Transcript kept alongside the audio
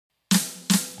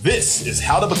This is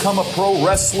How to Become a Pro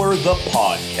Wrestler, the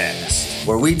podcast,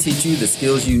 where we teach you the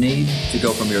skills you need to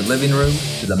go from your living room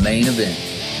to the main event.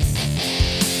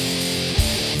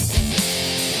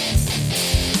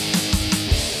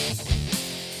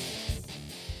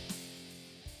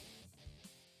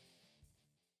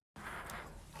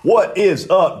 What is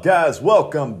up, guys?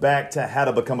 Welcome back to How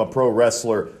to Become a Pro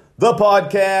Wrestler, the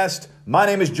podcast. My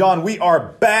name is John. We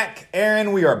are back.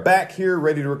 Aaron, we are back here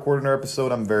ready to record another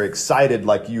episode. I'm very excited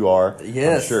like you are.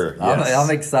 Yes. I'm sure. Yes. I'm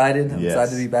excited. I'm Yes.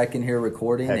 excited to be back in here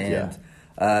recording Heck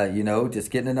and, just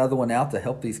getting another one out to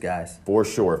help these guys. For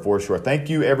sure. Thank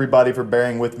you, everybody, for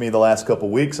bearing with me the last couple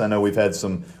weeks. I know we had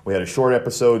a short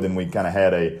episode, and we kind of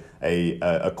had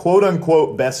a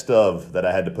quote-unquote best of that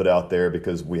I had to put out there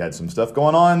because we had some stuff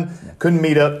going on. Couldn't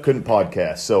meet up, couldn't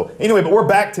podcast. So anyway, but we're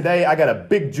back today. I got a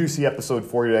big, juicy episode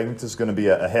for you. I think this is going to be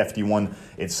a hefty one.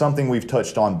 It's something we've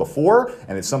touched on before,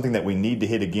 and it's something that we need to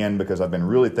hit again because I've been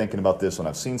really thinking about this, and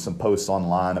I've seen some posts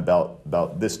online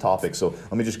about this topic. So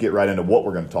let me just get right into what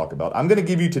we're going to talk about. I'm going to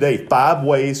give you today 5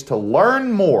 ways to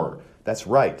learn more. That's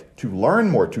right, to learn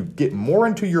more, to get more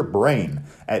into your brain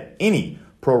at any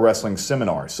pro wrestling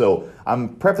seminar. So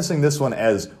I'm prefacing this one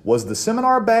as, was the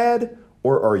seminar bad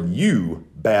or are you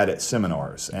bad at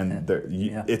seminars? And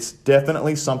it's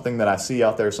definitely something that I see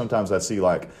out there. Sometimes I see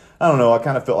I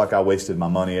kind of felt like I wasted my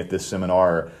money at this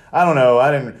seminar. I don't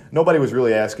know, nobody was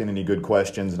really asking any good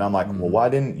questions. And I'm like, well, why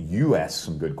didn't you ask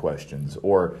some good questions?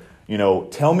 Or,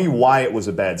 tell me why it was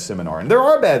a bad seminar. And there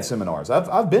are bad seminars.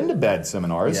 I've been to bad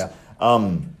seminars. Yeah.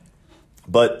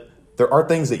 But there are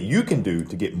things that you can do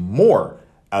to get more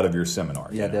out of your seminar.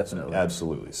 Yeah, definitely.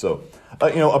 Absolutely. So,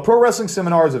 a pro wrestling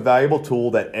seminar is a valuable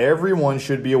tool that everyone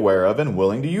should be aware of and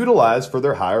willing to utilize for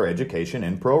their higher education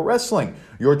in pro wrestling.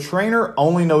 Your trainer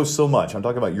only knows so much. I'm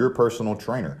talking about your personal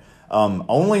trainer.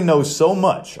 Only knows so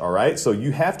much, all right? So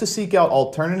you have to seek out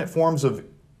alternate forms of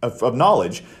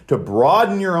knowledge to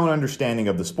broaden your own understanding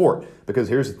of the sport. Because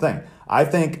here's the thing. I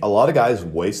think a lot of guys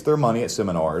waste their money at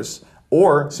seminars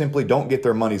or simply don't get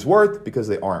their money's worth because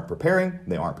they aren't preparing,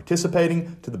 they aren't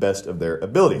participating to the best of their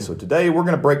ability. So today we're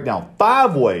going to break down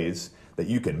 5 ways that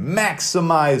you can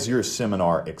maximize your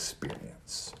seminar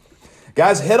experience.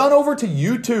 Guys, head on over to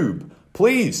YouTube.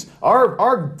 Please,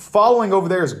 our following over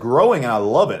there is growing, and I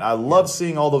love it. I love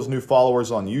seeing all those new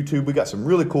followers on YouTube. We got some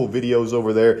really cool videos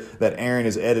over there that Aaron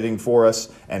is editing for us,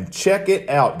 and check it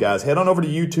out, guys. Head on over to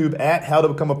YouTube at How to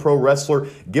Become a Pro Wrestler.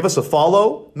 Give us a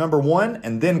follow, number 1,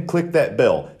 and then click that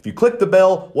bell. If you click the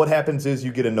bell, what happens is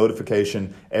you get a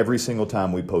notification every single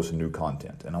time we post new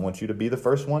content, and I want you to be the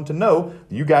first one to know,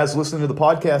 you guys listening to the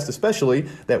podcast especially,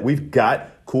 that we've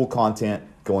got cool content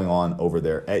going on over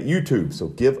there at YouTube. So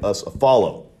give us a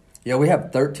follow. Yeah, we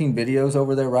have 13 videos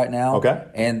over there right now. Okay.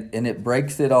 And it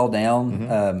breaks it all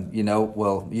down, because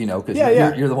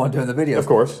you're the one doing the videos. Of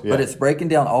course. Yeah. But it's breaking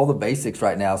down all the basics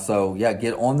right now. So,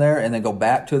 get on there and then go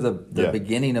back to the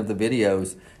beginning of the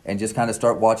videos and just kind of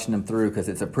start watching them through because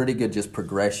it's a pretty good just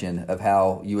progression of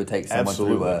how you would take someone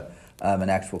through an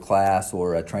actual class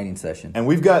or a training session. And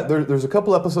we've got, there's a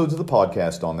couple episodes of the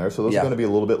podcast on there, so those are going to be a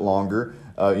little bit longer.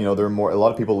 There are more, a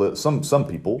lot of people, some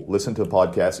people listen to the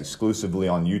podcast exclusively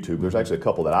on YouTube. There's actually a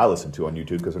couple that I listen to on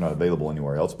YouTube because they're not available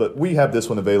anywhere else. But we have this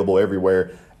one available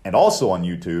everywhere and also on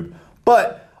YouTube.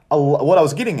 But what I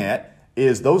was getting at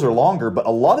is those are longer, but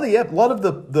a lot of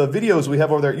the videos we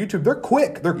have over there at YouTube, they're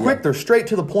quick. They're straight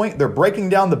to the point. They're breaking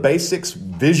down the basics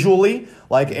visually,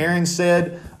 like Aaron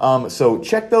said. So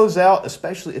check those out,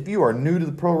 especially if you are new to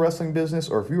the pro wrestling business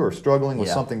or if you are struggling with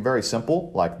something very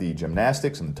simple like the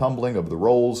gymnastics and the tumbling of the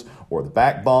rolls or the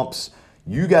back bumps.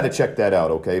 You got to check that out,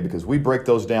 okay? Because we break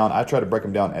those down. I try to break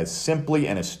them down as simply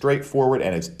and as straightforward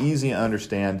and as easy to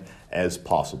understand as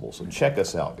possible. So check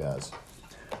us out, guys.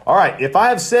 All right, if I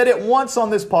have said it once on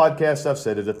this podcast, I've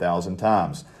said it 1,000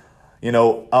 times.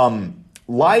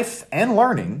 Life and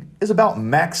learning is about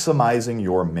maximizing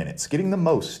your minutes, getting the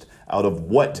most out of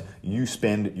what you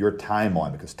spend your time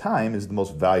on, because time is the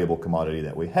most valuable commodity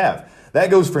that we have. That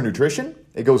goes for nutrition,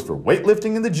 it goes for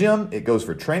weightlifting in the gym, it goes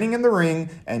for training in the ring,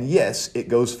 and yes, it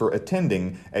goes for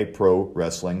attending a pro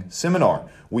wrestling seminar.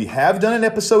 We have done an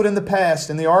episode in the past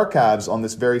in the archives on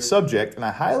this very subject, and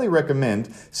I highly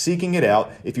recommend seeking it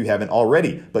out if you haven't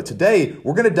already. But today,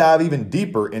 we're going to dive even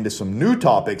deeper into some new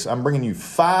topics. I'm bringing you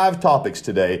 5 topics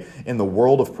today in the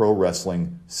world of pro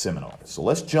wrestling seminars. So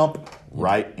let's jump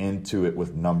right into it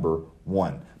with number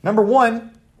 1. Number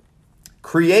 1,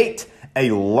 create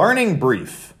a learning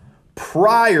brief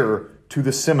prior to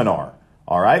the seminar.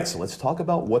 All right, so let's talk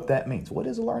about what that means. What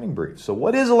is a learning brief? So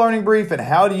what is a learning brief and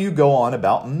how do you go on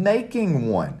about making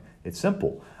one? It's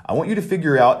simple. I want you to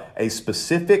figure out a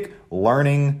specific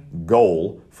learning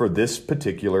goal for this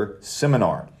particular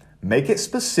seminar. Make it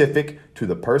specific to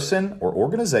the person or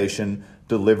organization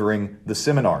delivering the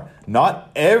seminar.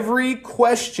 Not every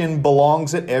question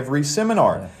belongs at every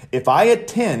seminar. Yeah. If I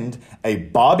attend a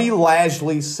Bobby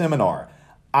Lashley seminar,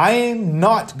 I am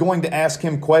not going to ask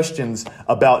him questions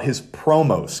about his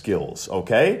promo skills,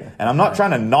 okay? And I'm not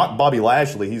trying to knock Bobby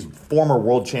Lashley. He's former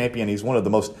world champion. He's one of the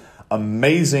most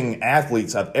amazing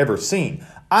athletes I've ever seen.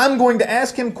 I'm going to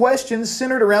ask him questions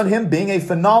centered around him being a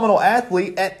phenomenal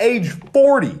athlete at age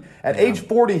 40. At age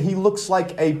 40, he looks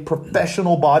like a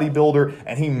professional bodybuilder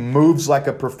and he moves like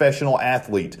a professional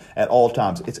athlete at all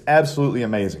times. It's absolutely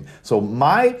amazing. So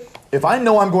if I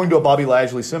know I'm going to a Bobby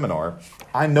Lashley seminar,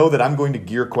 I know that I'm going to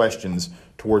gear questions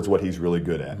towards what he's really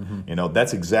good at. Mm-hmm.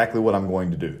 That's exactly what I'm going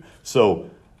to do. So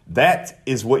that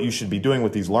is what you should be doing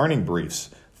with these learning briefs.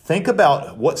 Think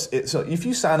about so if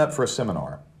you sign up for a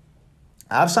seminar,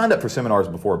 I've signed up for seminars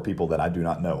before with people that I do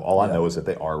not know. All I know is that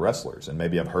they are wrestlers, and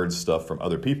maybe I've heard stuff from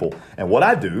other people. And what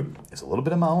I do is a little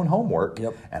bit of my own homework,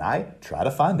 and I try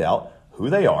to find out who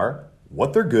they are,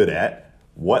 what they're good at,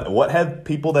 what have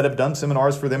people that have done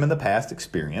seminars for them in the past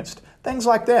experienced, things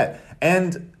like that.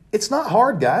 And it's not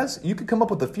hard, guys. You can come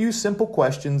up with a few simple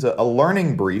questions, a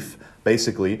learning brief,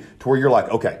 basically, to where you're like,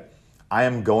 okay, I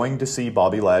am going to see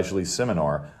Bobby Lashley's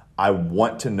seminar. I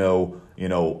want to know,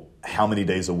 how many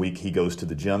days a week he goes to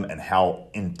the gym and how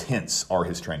intense are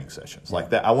his training sessions. Like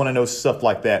that. I want to know stuff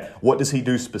like that. What does he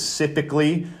do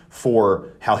specifically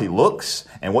for how he looks,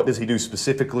 and what does he do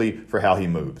specifically for how he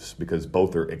moves? Because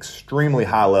both are extremely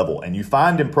high level. And you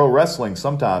find in pro wrestling,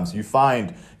 sometimes you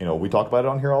find, we talk about it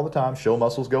on here all the time, show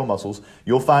muscles, go muscles.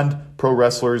 You'll find pro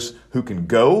wrestlers who can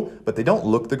go, but they don't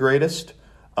look the greatest.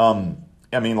 I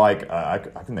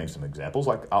can name some examples.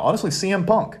 Like, honestly, CM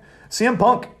Punk. CM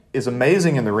Punk is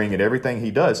amazing in the ring at everything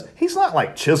he does. He's not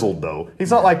like chiseled, though.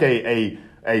 He's not like a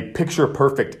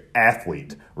picture-perfect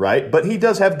athlete, right? But he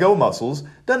does have go muscles.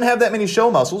 Doesn't have that many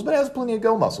show muscles, but has plenty of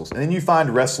go muscles. And then you find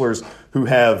wrestlers who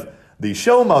have the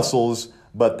show muscles,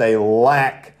 but they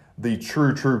lack the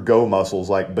true go muscles,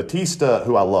 like Batista,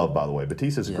 who I love, by the way.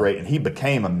 Batista's great, and he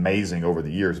became amazing over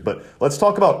the years. But let's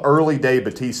talk about early day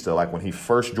Batista, like when he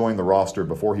first joined the roster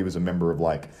before he was a member of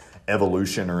like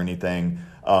Evolution or anything,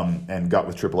 and got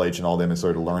with Triple H and all them and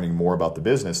started learning more about the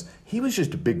business. He was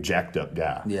just a big jacked up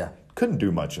guy. Yeah. Couldn't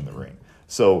do much in the ring.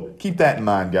 So keep that in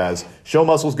mind, guys. Show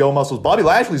muscles, go muscles. Bobby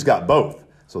Lashley's got both.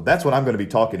 So that's what I'm going to be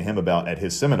talking to him about at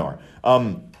his seminar.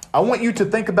 I want you to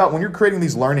think about when you're creating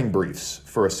these learning briefs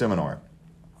for a seminar,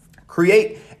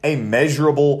 create a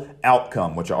measurable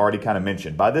outcome, which I already kind of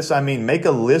mentioned. By this, I mean make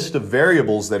a list of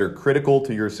variables that are critical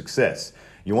to your success.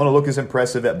 You want to look as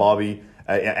impressive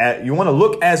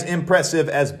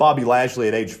as Bobby Lashley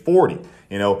at age 40.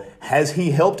 Has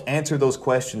he helped answer those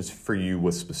questions for you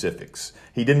with specifics?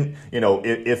 He didn't,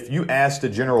 if you asked a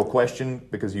general question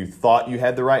because you thought you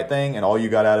had the right thing and all you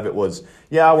got out of it was,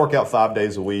 I work out 5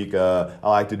 days a week. I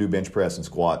like to do bench press and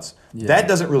squats. Yeah. That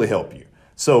doesn't really help you.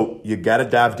 So you got to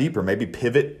dive deeper, maybe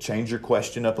pivot, change your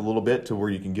question up a little bit to where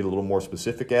you can get a little more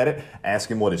specific at it.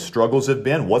 Ask him what his struggles have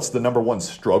been. What's the number one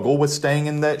struggle with staying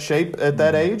in that shape at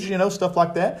that age? Stuff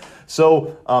like that.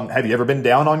 So have you ever been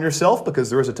down on yourself?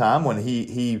 Because there was a time when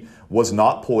he was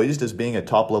not poised as being a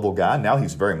top-level guy. Now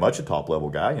he's very much a top-level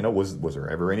guy. Was there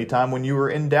ever any time when you were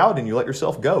in doubt and you let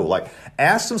yourself go? Like,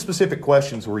 ask some specific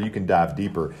questions where you can dive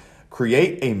deeper.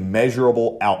 Create a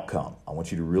measurable outcome. I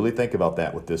want you to really think about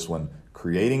that with this one.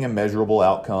 Creating a measurable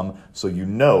outcome so you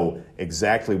know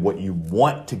exactly what you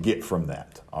want to get from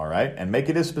that, all right? And make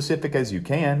it as specific as you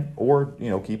can, or,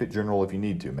 keep it general if you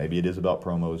need to. Maybe it is about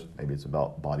promos, maybe it's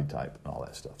about body type and all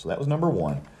that stuff. So that was number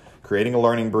one, creating a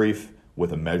learning brief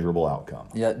with a measurable outcome.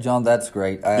 Yeah, John, that's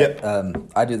great.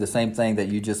 I do the same thing that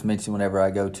you just mentioned whenever I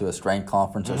go to a strength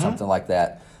conference or something like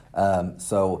that. And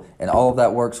all of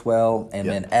that works well. And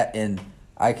then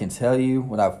I can tell you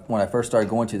when I first started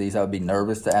going to these, I would be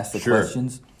nervous to ask the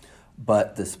questions,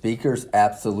 but the speakers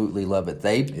absolutely love it.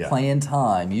 They plan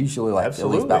time, usually at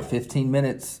least about 15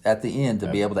 minutes at the end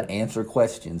to be able to answer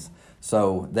questions.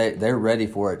 So they're ready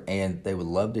for it, and they would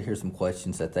love to hear some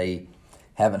questions that they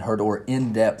haven't heard, or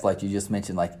in-depth, like you just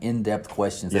mentioned, like in-depth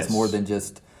questions. That's more than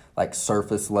just like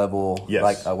surface level,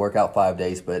 like I work out 5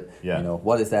 days, but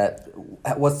what is that?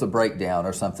 What's the breakdown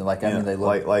or something like? I mean, they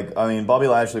look Bobby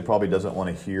Lashley probably doesn't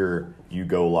want to hear you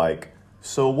go like,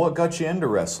 so what got you into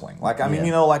wrestling?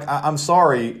 I'm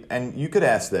sorry, and you could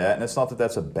ask that, and it's not that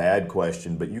that's a bad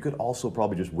question, but you could also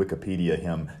probably just Wikipedia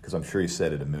him because I'm sure he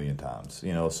said it a million times.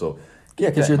 So Yeah,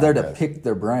 because you're there to pick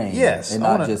their brain. Yes, and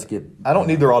not just get. I don't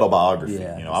need their autobiography.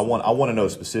 Yeah, I want to know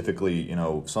specifically,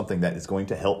 something that is going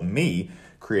to help me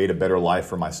create a better life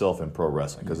for myself in pro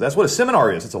wrestling, because that's what a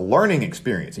seminar is. It's a learning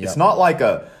experience. It's not like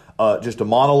just a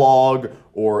monologue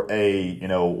or a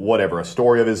a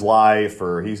story of his life,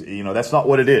 or that's not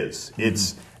what it is. Mm-hmm.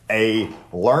 It's a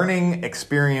learning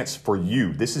experience for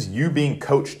you. This is you being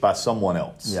coached by someone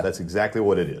else. Yeah. That's exactly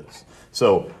what it is.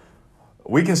 So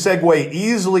we can segue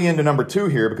easily into number 2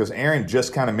 here, because Aaron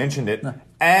just kind of mentioned it. No.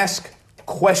 Ask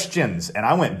questions. And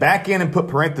I went back in and put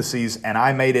parentheses, and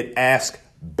I made it ask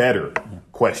better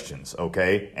questions,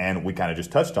 okay? And we kind of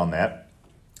just touched on that.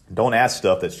 Don't ask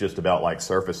stuff that's just about like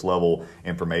surface level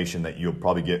information that you'll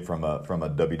probably get from a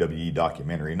WWE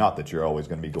documentary. Not that you're always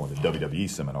going to be going to WWE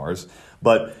seminars,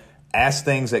 but ask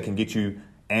things that can get you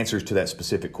answers to that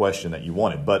specific question that you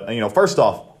wanted. But first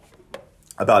off,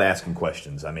 about asking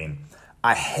questions. I mean,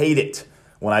 I hate it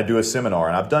when I do a seminar,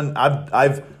 and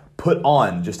I've put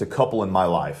on just a couple in my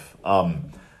life,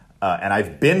 and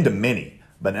I've been to many.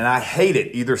 And I hate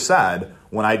it either side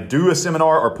when I do a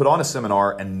seminar or put on a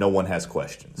seminar and no one has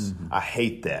questions. Mm-hmm. I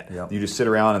hate that. Yep. You just sit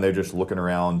around and they're just looking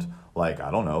around like, I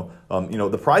don't know.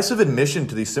 The price of admission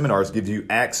to these seminars gives you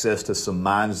access to some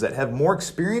minds that have more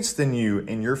experience than you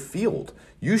in your field.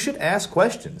 You should ask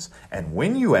questions. And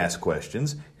when you ask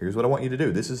questions, here's what I want you to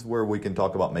do. This is where we can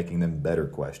talk about making them better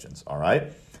questions, all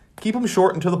right? Keep them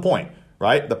short and to the point,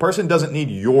 right? The person doesn't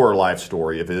need your life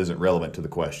story if it isn't relevant to the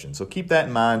question. So keep that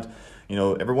in mind.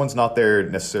 Everyone's not there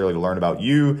necessarily to learn about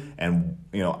you, and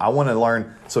I want to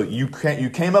learn. So you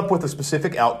came up with a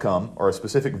specific outcome or a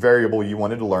specific variable you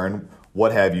wanted to learn,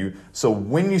 what have you. So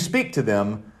when you speak to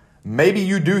them, maybe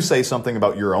you do say something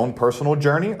about your own personal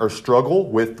journey or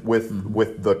struggle with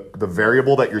the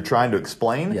variable that you're trying to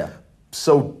explain. Yeah.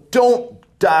 So don't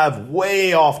dive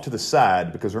way off to the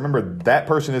side, because remember, that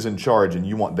person is in charge and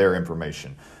you want their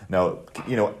information. Now,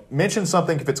 mention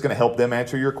something if it's going to help them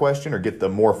answer your question or get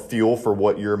them more fuel for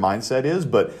what your mindset is,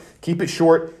 but keep it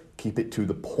short, keep it to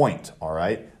the point, all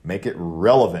right? Make it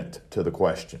relevant to the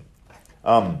question.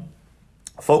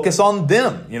 Focus on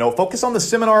them, focus on the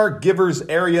seminar giver's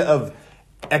area of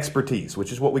expertise,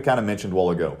 which is what we kind of mentioned a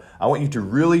while ago. I want you to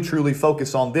really, truly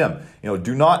focus on them.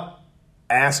 Do not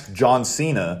ask John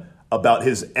Cena about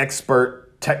his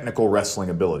expert technical wrestling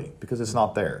ability, because it's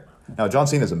not there. Now, John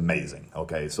Cena is amazing,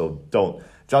 okay? So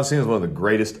John Cena is one of the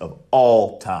greatest of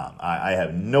all time. I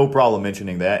have no problem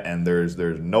mentioning that, and there's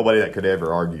nobody that could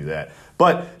ever argue that.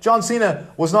 But John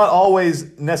Cena was not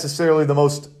always necessarily the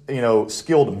most,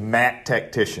 skilled mat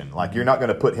tactician. Like, you're not going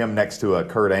to put him next to a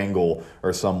Kurt Angle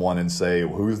or someone and say,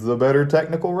 who's the better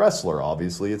technical wrestler?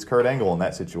 Obviously, it's Kurt Angle in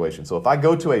that situation. So if I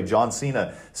go to a John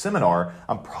Cena seminar,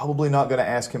 I'm probably not going to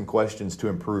ask him questions to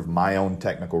improve my own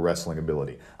technical wrestling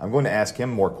ability. I'm going to ask him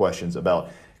more questions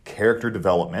about character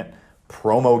development,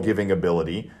 promo giving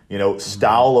ability,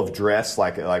 style of dress,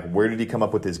 like where did he come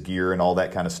up with his gear and all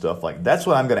that kind of stuff. Like, that's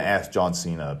what I'm going to ask John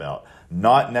Cena about.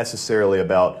 Not necessarily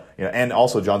about, and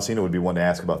also John Cena would be one to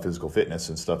ask about physical fitness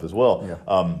and stuff as well.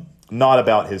 Yeah. Not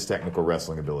about his technical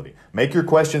wrestling ability. Make your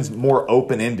questions more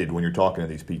open-ended when you're talking to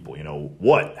these people.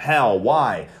 What, how,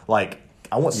 why? Like,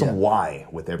 I want some why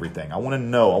with everything. I want to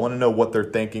know what they're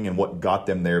thinking and what got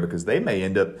them there, because they may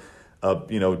end up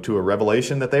to a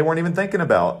revelation that they weren't even thinking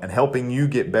about, and helping you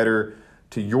get better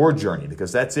to your journey,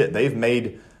 because that's it.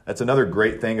 That's another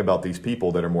great thing about these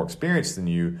people that are more experienced than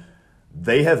you.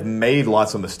 They have made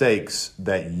lots of mistakes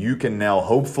that you can now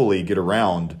hopefully get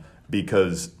around,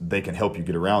 because they can help you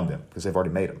get around them, because they've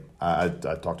already made them. I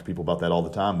talk to people about that all the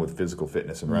time with physical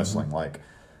fitness and wrestling. Like,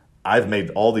 I've made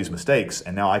all these mistakes,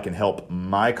 and now I can help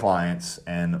my clients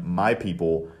and my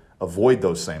people avoid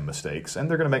those same mistakes, and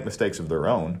they're going to make mistakes of their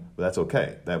own, but that's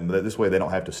okay. This way they don't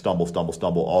have to stumble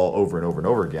all over and over and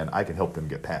over again. I can help them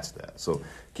get past that. So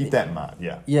keep that in mind.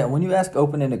 Yeah. Yeah. When you ask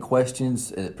open-ended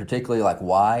questions, particularly like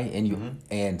why,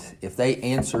 and if they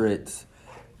answer it,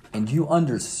 and you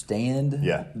understand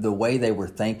the way they were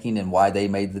thinking and why they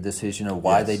made the decision, or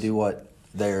why they do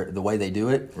the way they do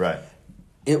it, right?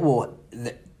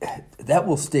 That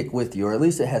will stick with you, or at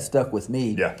least it has stuck with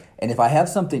me. Yeah. And if I have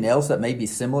something else that may be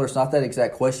similar, it's not that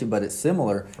exact question, but it's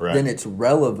similar, then it's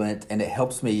relevant, and it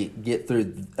helps me get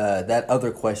through that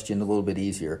other question a little bit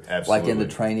easier. Absolutely. Like in the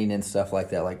training and stuff like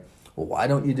that. Like, well, why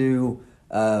don't you do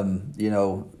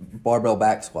barbell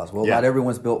back squats. Well, not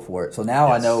everyone's built for it. So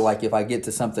now I know, like, if I get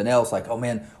to something else, like, oh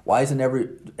man, why isn't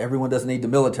everyone doesn't need the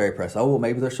military press? Oh, well,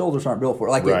 maybe their shoulders aren't built for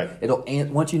it. Like, it'll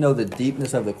once you know the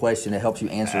deepness of the question, it helps you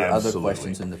answer other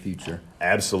questions in the future.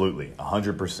 Absolutely,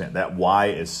 100%. That why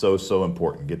is so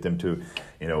important. Get them to,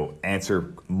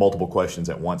 answer multiple questions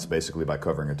at once, basically by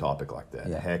covering a topic like that.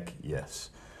 Yeah. Heck yes.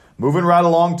 Moving right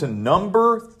along to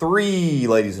number 3,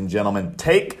 ladies and gentlemen,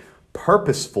 take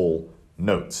purposeful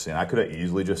notes. And I could have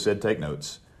easily just said take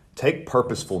notes. Take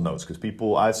purposeful notes, because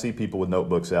I see people with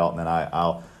notebooks out, and then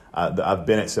I've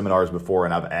been at seminars before,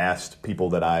 and I've asked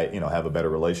people that I have a better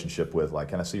relationship with, like,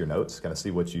 can I see your notes? Can I see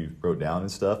what you wrote down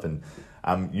and stuff? And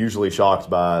I'm usually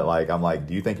shocked by, like, I'm like,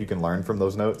 do you think you can learn from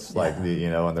those notes? Yeah. Like,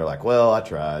 and they're like, well, I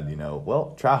tried.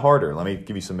 Well, try harder. Let me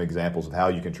give you some examples of how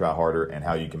you can try harder and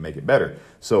how you can make it better.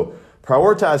 So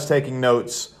prioritize taking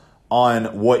notes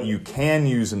on what you can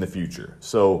use in the future.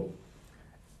 So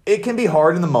it can be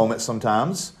hard in the moment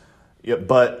sometimes,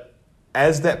 but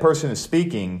as that person is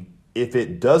speaking, if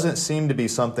it doesn't seem to be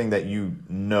something that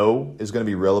is going to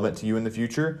be relevant to you in the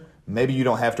future, maybe you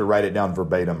don't have to write it down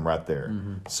verbatim right there.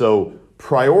 Mm-hmm. So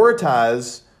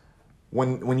prioritize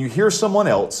when you hear someone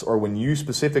else, or when you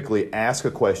specifically ask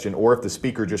a question, or if the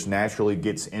speaker just naturally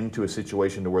gets into a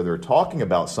situation to where they're talking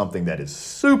about something that is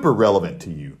super relevant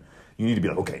to you, you need to be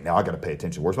like, okay, now I got to pay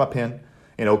attention. Where's my pen?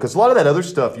 Because a lot of that other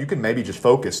stuff, you can maybe just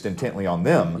focus intently on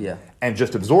them and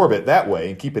just absorb it that way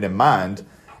and keep it in mind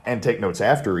and take notes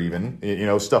after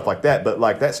even, stuff like that. But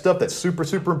like that stuff that's super,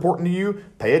 super important to you,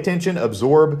 pay attention,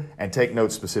 absorb, and take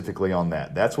notes specifically on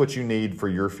that. That's what you need for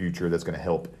your future that's going to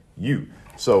help you.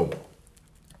 So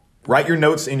write your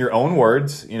notes in your own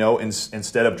words,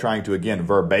 instead of trying to, again,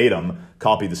 verbatim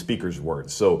copy the speaker's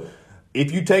words. So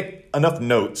if you take enough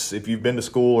notes, if you've been to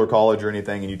school or college or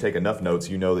anything and you take enough notes,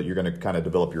 you know that you're going to kind of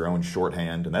develop your own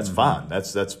shorthand, and that's fine.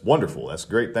 That's wonderful. That's a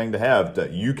great thing to have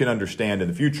that you can understand in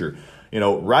the future.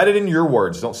 Write it in your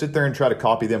words. Don't sit there and try to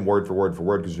copy them word for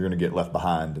word, because you're going to get left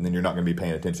behind, and then you're not going to be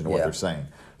paying attention to what they're saying.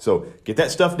 So get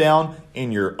that stuff down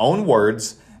in your own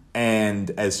words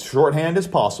and as shorthand as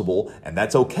possible, and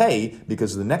that's okay,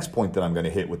 because the next point that I'm going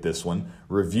to hit with this one,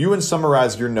 review and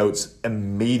summarize your notes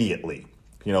immediately.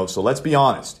 So let's be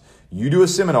honest. You do a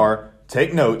seminar,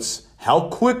 take notes. How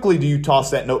quickly do you toss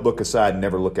that notebook aside and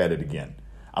never look at it again?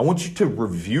 I want you to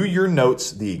review your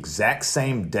notes the exact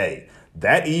same day.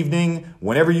 That evening,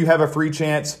 whenever you have a free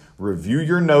chance, review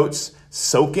your notes,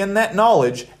 soak in that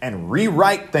knowledge, and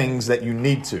rewrite things that you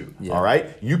need to. Yeah. All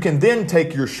right? You can then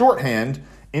take your shorthand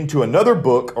into another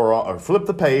book, or flip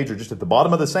the page, or just at the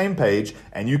bottom of the same page,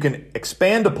 and you can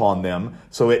expand upon them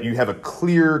so that you have a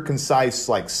clear, concise,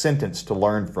 sentence to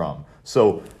learn from.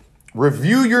 So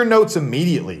review your notes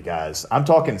immediately, guys. I'm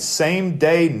talking same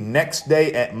day, next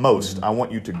day at most. Mm-hmm. I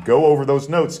want you to go over those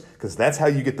notes, because that's how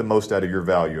you get the most out of your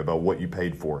value, about what you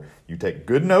paid for. You take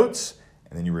good notes,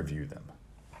 and then you review them.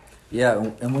 Yeah,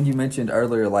 and when you mentioned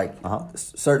earlier,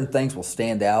 certain things will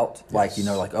stand out,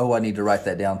 oh, I need to write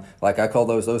that down. Like, I call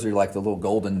those are like the little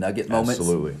golden nugget moments.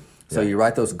 Absolutely. So you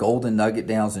write those golden nugget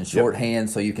downs in shorthand,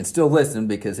 so you can still listen,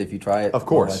 because if you try it, of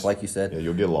course, like you said,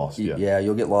 you'll get lost.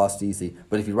 You'll get lost easy.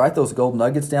 But if you write those golden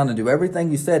nuggets down and do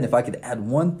everything you said, and if I could add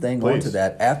one thing onto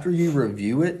that, after you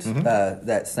review it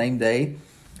that same day,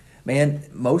 man,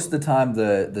 most of the time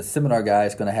the seminar guy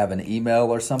is going to have an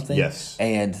email or something. Yes.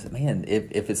 And man,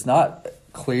 if it's not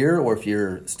clear, or if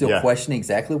you're still questioning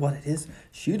exactly what it is,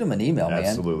 shoot them an email, man.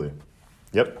 Absolutely.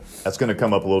 Yep, that's going to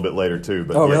come up a little bit later too.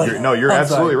 But really? You're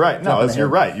absolutely right. No, you're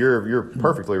right. You're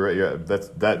perfectly right.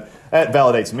 That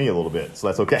validates me a little bit, so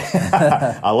that's okay.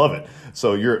 I love it.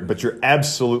 So you're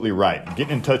absolutely right.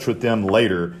 Getting in touch with them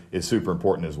later is super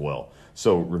important as well.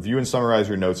 So review and summarize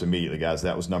your notes immediately, guys.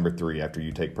 That was number 3. After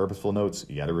you take purposeful notes,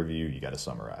 you got to review, you got to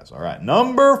summarize. All right,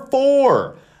 number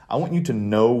 4. I want you to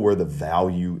know where the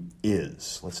value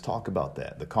is. Let's talk about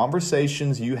that. The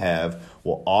conversations you have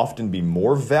will often be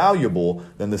more valuable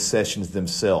than the sessions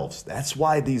themselves. That's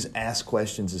why these ask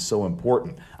questions is so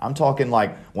important. I'm talking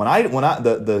like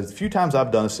the few times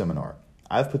I've done a seminar,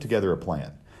 I've put together a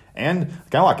plan. And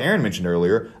kind of like Aaron mentioned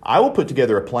earlier, I will put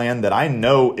together a plan that I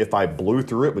know if I blew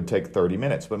through it would take 30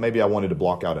 minutes, but maybe I wanted to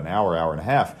block out an hour, hour and a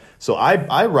half. So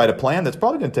I write a plan that's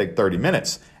probably going to take 30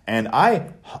 minutes. And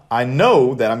I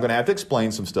know that I'm going to have to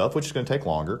explain some stuff, which is going to take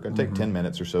longer. Going to take 10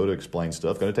 minutes or so to explain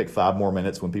stuff. Going to take 5 more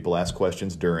minutes when people ask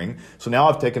questions during. So now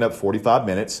I've taken up 45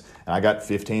 minutes, and I got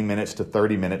 15 minutes to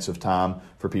 30 minutes of time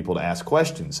for people to ask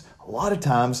questions. A lot of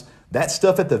times, that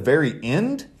stuff at the very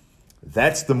end,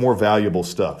 That's the more valuable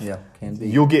stuff. Yeah, can be.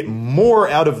 You'll get more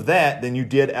out of that than you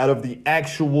did out of the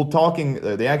actual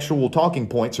talking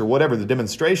points or whatever, the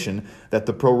demonstration that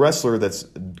the pro wrestler that's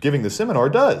giving the seminar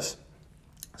does.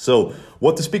 So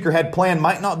what the speaker had planned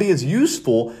might not be as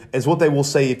useful as what they will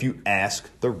say if you ask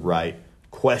the right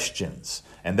questions.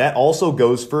 And that also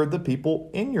goes for the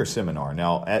people in your seminar.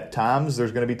 Now, at times,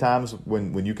 there's going to be times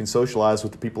when you can socialize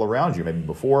with the people around you, maybe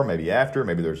before, maybe after,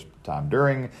 maybe there's time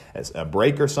during, as a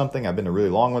break or something. I've been to really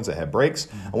long ones that have breaks.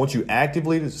 I want you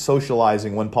actively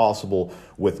socializing when possible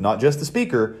with not just the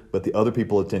speaker, but the other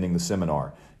people attending the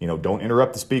seminar. Don't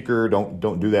interrupt the speaker.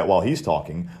 Don't do that while he's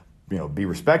talking. Be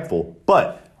respectful,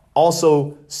 but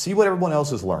also see what everyone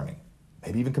else is learning.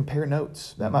 Maybe even compare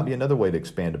notes. That might be another way to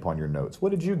expand upon your notes.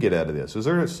 What did you get out of this? Is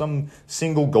there some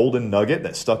single golden nugget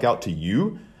that stuck out to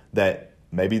you that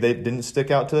maybe they didn't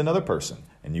stick out to another person?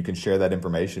 And you can share that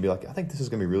information and be like, I think this is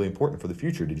going to be really important for the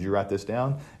future. Did you write this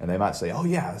down? And they might say, oh,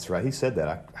 yeah, that's right. He said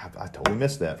that. I totally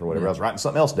missed that for whatever. I was writing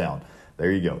something else down.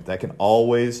 There you go. That can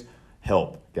always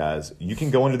help, guys. You can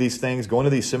go into these things, go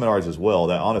into these seminars as well.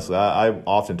 That honestly, I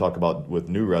often talk about with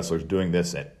new wrestlers doing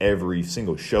this at every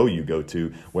single show you go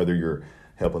to, whether you're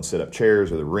helping set up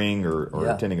chairs or the ring or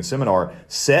attending a seminar.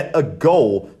 Set a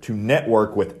goal to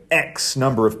network with X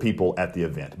number of people at the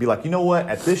event. Be like, you know what?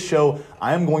 At this show,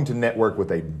 I am going to network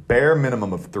with a bare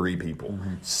minimum of 3 people.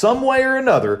 Some way or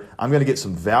another, I'm going to get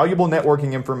some valuable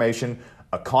networking information,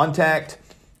 a contact,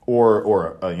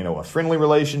 or a friendly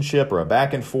relationship or a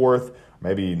back and forth,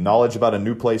 maybe knowledge about a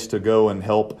new place to go and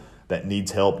help,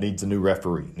 needs a new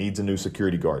referee, needs a new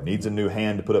security guard, needs a new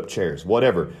hand to put up chairs,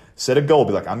 whatever. Set a goal.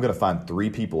 Be like, I'm going to find 3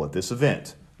 people at this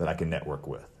event that I can network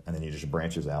with. And then you just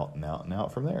branches out and out and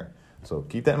out from there. So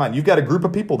keep that in mind. You've got a group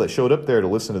of people that showed up there to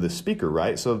listen to this speaker,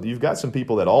 right? So you've got some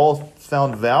people that all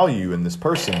found value in this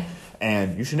person,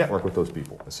 and you should network with those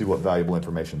people and see what valuable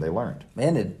information they learned.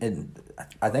 Man, and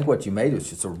I think what you made was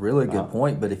just a really good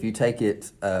point. But if you take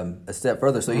it a step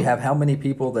further, so you have how many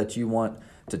people that you want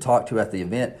to talk to at the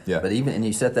event, but and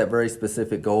you set that very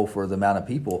specific goal for the amount of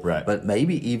people. Right. But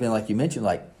maybe even like you mentioned,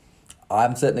 like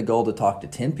I'm setting a goal to talk to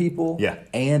 10 people,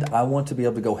 and I want to be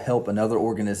able to go help another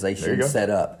organization set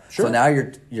up. Sure. So now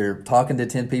you're talking to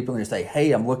 10 people, and you say,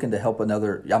 hey, I'm looking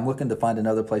to find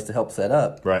another place to help set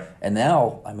up. Right. And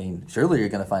now, surely you're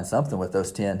going to find something with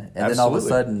those 10, and then all of a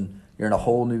sudden you're in a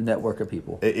whole new network of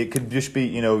people. It could just be,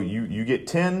 you get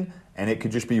 10, and it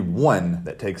could just be one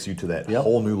that takes you to that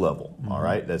whole new level. All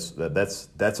right,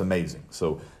 that's amazing.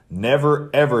 So never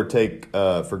ever take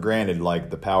for granted like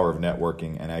the power of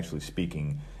networking and actually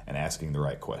speaking and asking the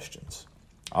right questions.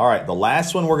 All right, the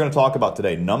last one we're going to talk about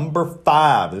today, number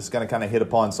 5. This is going to kind of hit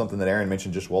upon something that Aaron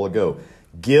mentioned just a while ago.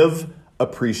 Give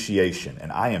appreciation.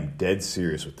 And I am dead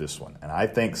serious with this one. And I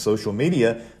think social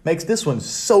media makes this one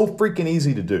so freaking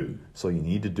easy to do. So you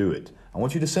need to do it. I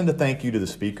want you to send a thank you to the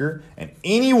speaker and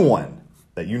anyone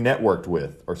that you networked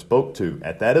with or spoke to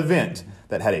at that event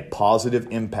that had a positive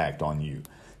impact on you.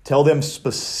 Tell them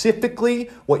specifically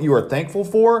what you are thankful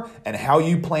for and how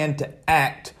you plan to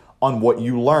act on what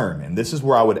you learn. And this is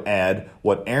where I would add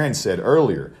what Aaron said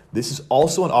earlier. This is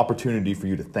also an opportunity for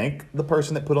you to thank the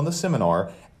person that put on the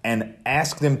seminar and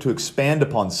ask them to expand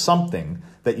upon something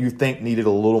that you think needed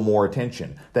a little more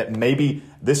attention. That maybe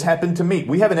this happened to me.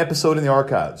 We have an episode in the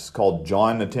archives called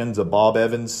John Attends a Bob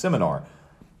Evans Seminar.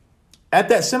 At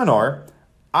that seminar,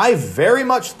 I very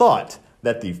much thought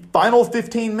that the final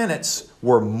 15 minutes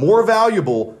were more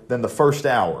valuable than the first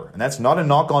hour. And that's not a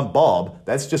knock on Bob.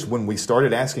 That's just when we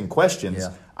started asking questions,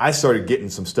 I started getting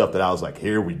some stuff that I was like,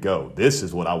 here we go. This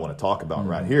is what I want to talk about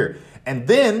right here. And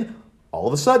then all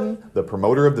of a sudden, the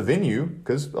promoter of the venue,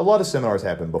 because a lot of seminars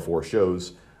happen before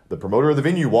shows, the promoter of the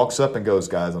venue walks up and goes,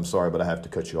 guys, I'm sorry, but I have to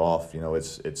cut you off.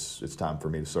 It's time for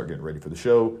me to start getting ready for the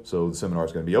show. So the seminar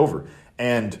is going to be over.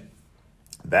 And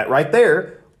that right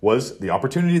there was the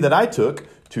opportunity that I took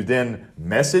to then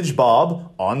message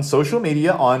Bob on social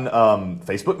media, on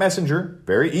Facebook Messenger.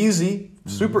 Very easy,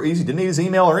 super easy. Didn't need his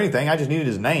email or anything. I just needed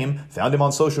his name. Found him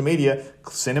on social media,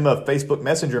 sent him a Facebook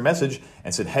Messenger message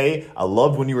and said, hey, I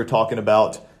loved when you were talking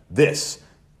about this.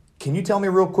 Can you tell me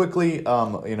real quickly,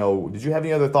 did you have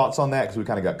any other thoughts on that? Because we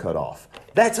kind of got cut off.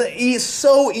 That's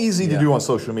so easy to do on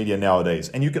social media nowadays.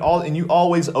 And you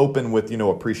always open with,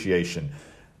 appreciation.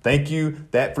 Thank you.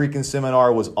 That freaking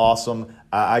seminar was awesome.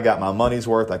 I got my money's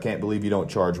worth. I can't believe you don't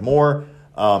charge more.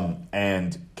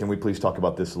 And can we please talk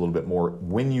about this a little bit more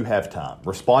when you have time?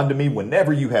 Respond to me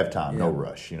whenever you have time. No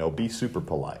rush. Be super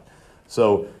polite.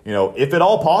 So, if at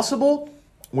all possible,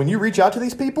 when you reach out to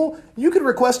these people, you could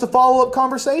request a follow-up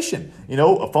conversation.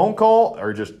 A phone call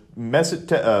or just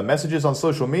messages on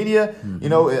social media.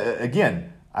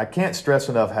 Again, I can't stress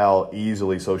enough how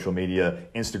easily social media,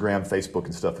 Instagram, Facebook,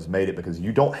 and stuff has made it, because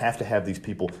you don't have to have these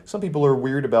people. Some people are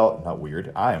weird about, not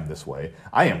weird, I am this way.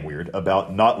 I am weird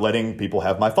about not letting people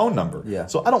have my phone number. Yeah.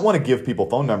 So I don't want to give people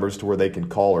phone numbers to where they can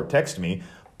call or text me.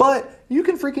 But you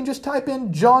can freaking just type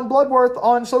in John Bloodworth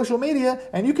on social media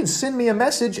and you can send me a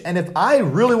message. And if I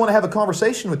really want to have a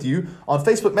conversation with you on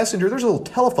Facebook Messenger, there's a little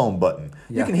telephone button.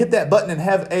 Yeah. You can hit that button and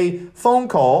have a phone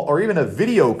call or even a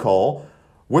video call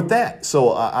with that.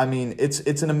 So, I mean,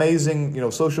 it's an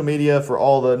amazing, social media, for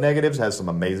all the negatives, has some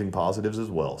amazing positives as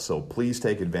well. So please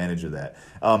take advantage of that.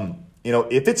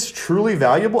 If it's truly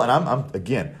valuable, and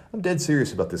I'm dead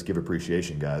serious about this give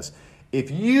appreciation, guys.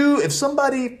 If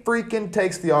somebody freaking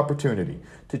takes the opportunity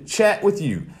to chat with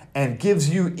you and gives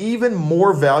you even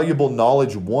more valuable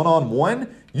knowledge one-on-one,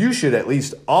 you should at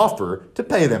least offer to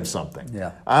pay them something.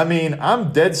 Yeah. I mean,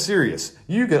 I'm dead serious.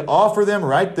 You could offer them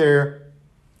right there,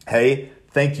 hey,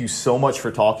 thank you so much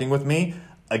for talking with me.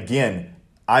 Again,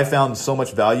 I found so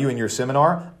much value in your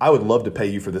seminar. I would love to pay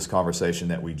you for this conversation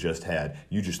that we just had.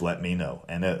 You just let me know.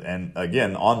 And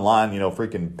again, online,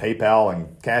 freaking PayPal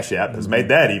and Cash App has made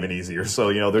that even easier.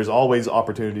 So, there's always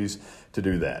opportunities to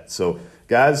do that. So,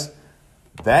 guys,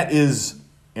 that is,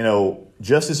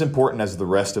 just as important as the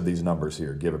rest of these numbers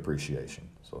here. Give appreciation.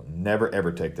 So never,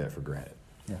 ever take that for granted.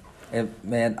 Yeah. And,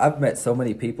 man, I've met so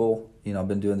many people. I've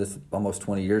been doing this almost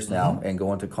 20 years now and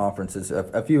going to conferences,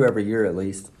 a few every year at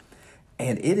least.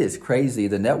 And it is crazy,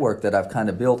 the network that I've kind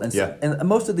of built. And, and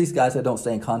most of these guys I don't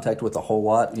stay in contact with a whole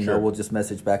lot. We'll just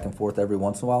message back and forth every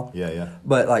once in a while. Yeah.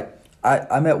 But,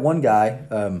 I met one guy,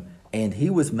 and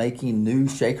he was making new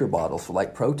shaker bottles for,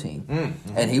 protein.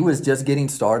 Mm-hmm. And he was just getting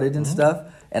started and stuff.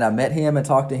 And I met him and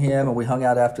talked to him, and we hung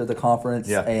out after the conference.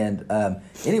 Yeah. And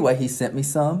anyway, he sent me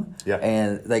some. Yeah.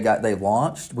 And they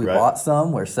launched. We bought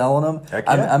some. We're selling them. Heck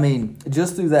yeah. I mean,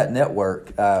 just through that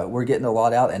network, we're getting a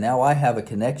lot out. And now I have a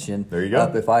connection. There you go.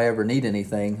 Up if I ever need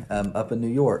anything up in New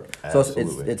York.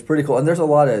 Absolutely. So it's pretty cool. And there's a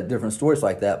lot of different stories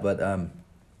like that. But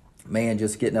man,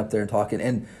 just getting up there and talking.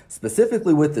 And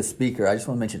specifically with the speaker, I just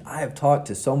want to mention, I have talked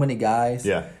to so many guys.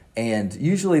 Yeah. And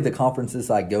usually the conferences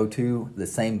I go to, the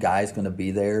same guy's going to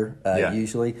be there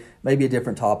usually. Maybe a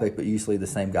different topic, but usually the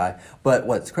same guy. But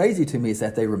what's crazy to me is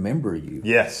that they remember you.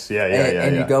 Yes,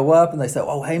 And you go up and they say,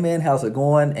 oh, hey, man, how's it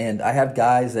going? And I have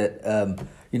guys that,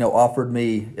 offered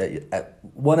me,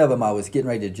 one of them I was getting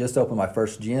ready to just open my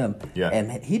first gym. Yeah.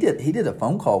 And he did a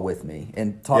phone call with me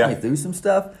and talked me through some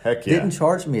stuff. Heck yeah. Didn't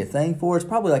charge me a thing for it. It's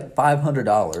probably like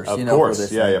 $500, of course. for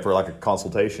this thing. For like a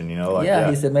consultation,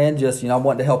 He said, man, just, I'm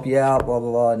wanting to help you out, blah,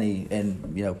 blah, blah.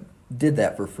 And did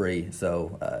that for free.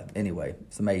 So anyway,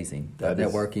 it's amazing.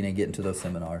 Networking and getting to those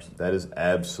seminars. That is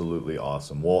absolutely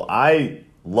awesome. Well, I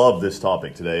love this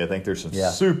topic today. I think there's some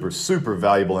super, super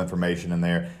valuable information in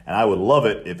there. And I would love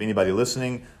it if anybody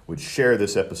listening would share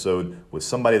this episode with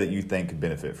somebody that you think could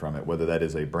benefit from it, whether that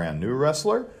is a brand new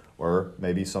wrestler or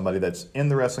maybe somebody that's in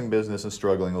the wrestling business and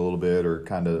struggling a little bit or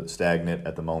kind of stagnant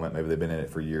at the moment. Maybe they've been in it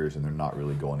for years and they're not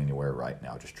really going anywhere right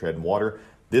now, just treading water.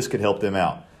 This could help them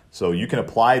out. So you can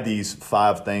apply these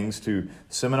 5 things to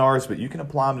seminars, but you can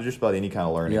apply them to just about any kind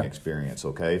of learning experience,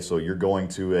 okay? So you're going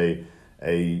to a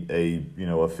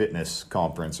fitness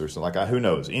conference or something who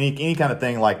knows, any kind of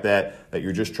thing like that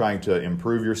you're just trying to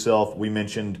improve yourself. We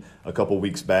mentioned a couple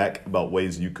weeks back about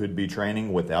ways you could be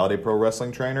training without a pro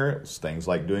wrestling trainer. It's things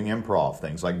like doing improv,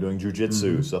 things like doing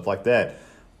jiu-jitsu, stuff like that.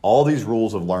 All these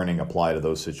rules of learning apply to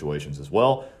those situations as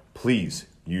well. Please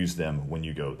use them when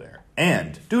you go there.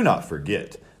 And do not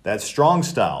forget that Strong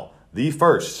Style, the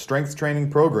first strength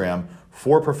training program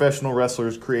for professional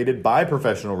wrestlers, created by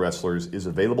professional wrestlers, is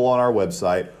available on our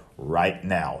website right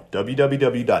now,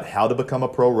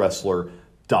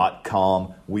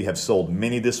 www.howtobecomeaprowrestler.com. We have sold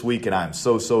many this week, and I'm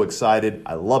so excited.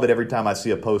 I love it every time I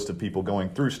see a post of people going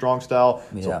through Strong Style.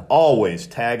 Yeah. So always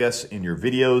tag us in your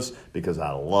videos because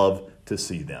I love to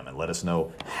see them, and let us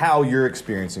know how you're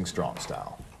experiencing Strong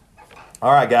Style.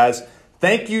 All right, guys.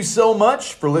 Thank you so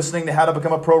much for listening to How to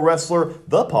Become a Pro Wrestler,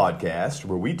 the podcast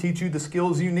where we teach you the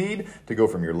skills you need to go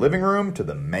from your living room to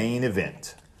the main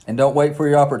event. And don't wait for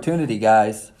your opportunity,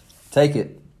 guys. Take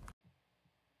it.